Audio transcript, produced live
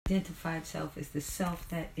identified self is the self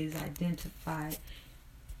that is identified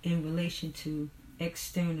in relation to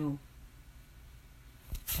external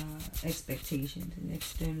expectations and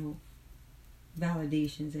external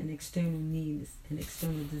validations and external needs and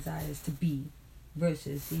external desires to be,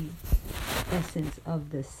 versus the essence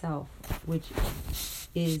of the self, which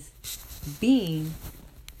is being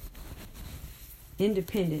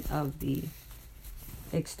independent of the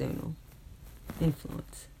external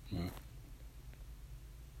influence. Right.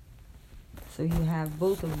 So you have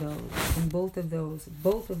both of those, and both of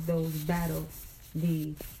those battle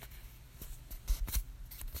the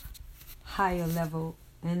higher level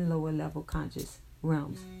and lower level conscious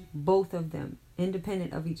realms. Both of them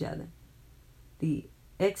independent of each other. The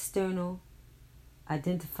external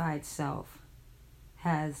identified self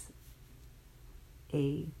has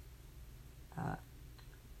a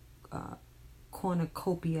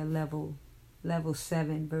cornucopia level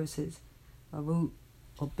 7 versus a root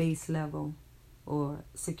or base level or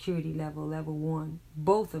security level 1.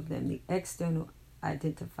 Both of them, the external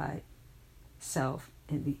identified self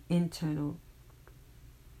and the internal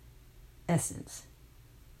essence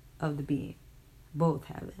of the being, both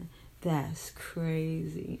have it. That's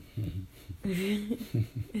crazy. You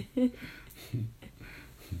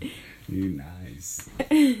nice.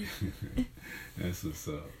 That's what's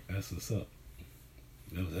up.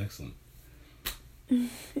 That was excellent.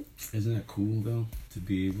 Isn't that cool though, to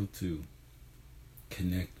be able to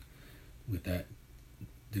connect with that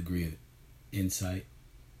degree of insight?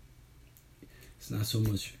 It's not so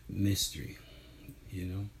much mystery, you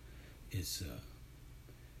know. It's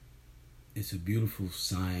a beautiful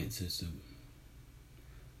science. It's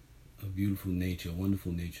a beautiful nature, a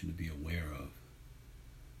wonderful nature to be aware of.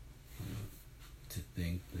 You know, to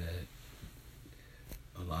think that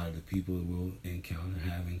a lot of the people that we'll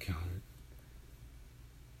have encountered,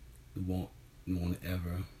 won't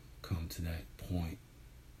ever come to that point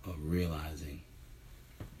of realizing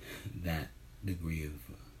that degree of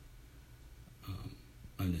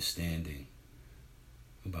understanding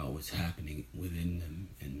about what's happening within them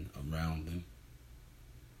and around them,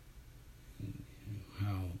 and, you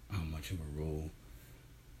know, how much of a role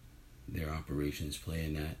their operations play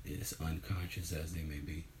in that, as unconscious as they may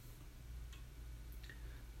be.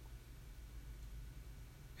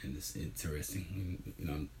 And it's interesting, you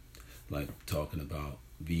know, like talking about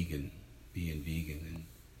being vegan, and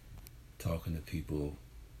talking to people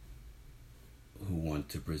who want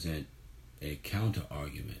to present a counter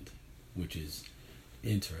argument, which is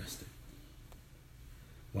interesting.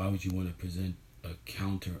 Why would you want to present a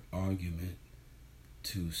counter argument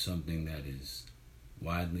to something that is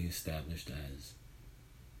widely established as,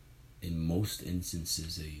 in most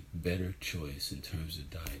instances, a better choice in terms of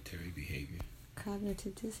dietary behavior?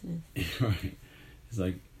 Cognitive dissonance. Right. It's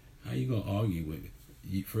like, how you gonna argue with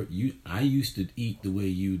you? I used to eat the way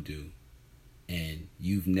you do, and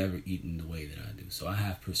you've never eaten the way that I do. So I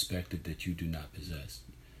have perspective that you do not possess.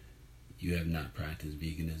 You have not practiced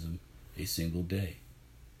veganism a single day.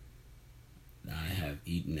 I have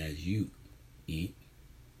eaten as you eat,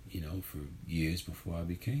 you know, for years before I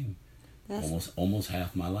became. Almost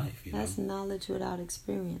half my life. You that's know? Knowledge without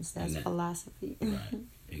experience. That's philosophy. Right.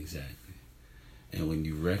 Exactly. And when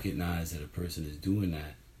you recognize that a person is doing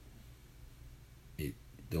that,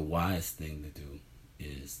 the wise thing to do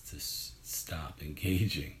is to stop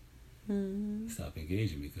engaging. Mm-hmm. Stop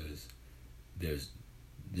engaging, because there's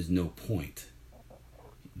no point.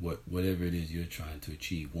 Whatever it is you're trying to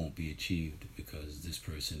achieve won't be achieved, because this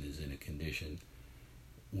person is in a condition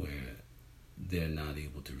where they're not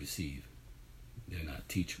able to receive. They're not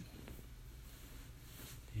teachable.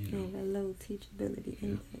 You know? Yeah, a low teachability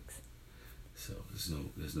index. So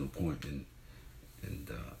there's no point in, and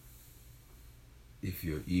if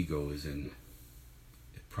your ego is in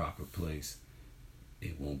a proper place,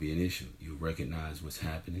 it won't be an issue. You'll recognize what's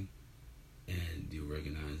happening, and you'll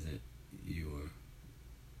recognize that you're,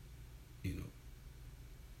 you know,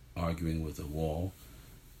 arguing with a wall,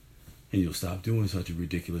 and you'll stop doing such a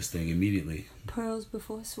ridiculous thing immediately. Pearls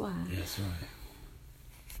before swine. That's right.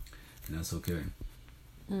 And that's okay.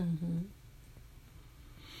 Mm-hmm.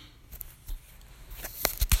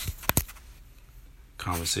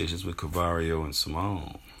 Conversations with Cavario and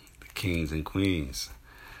Simone, the kings and queens.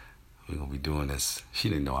 We're going to be doing this. She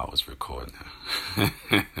didn't know I was recording her.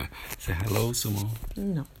 Say hello, Simone.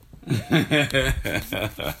 No.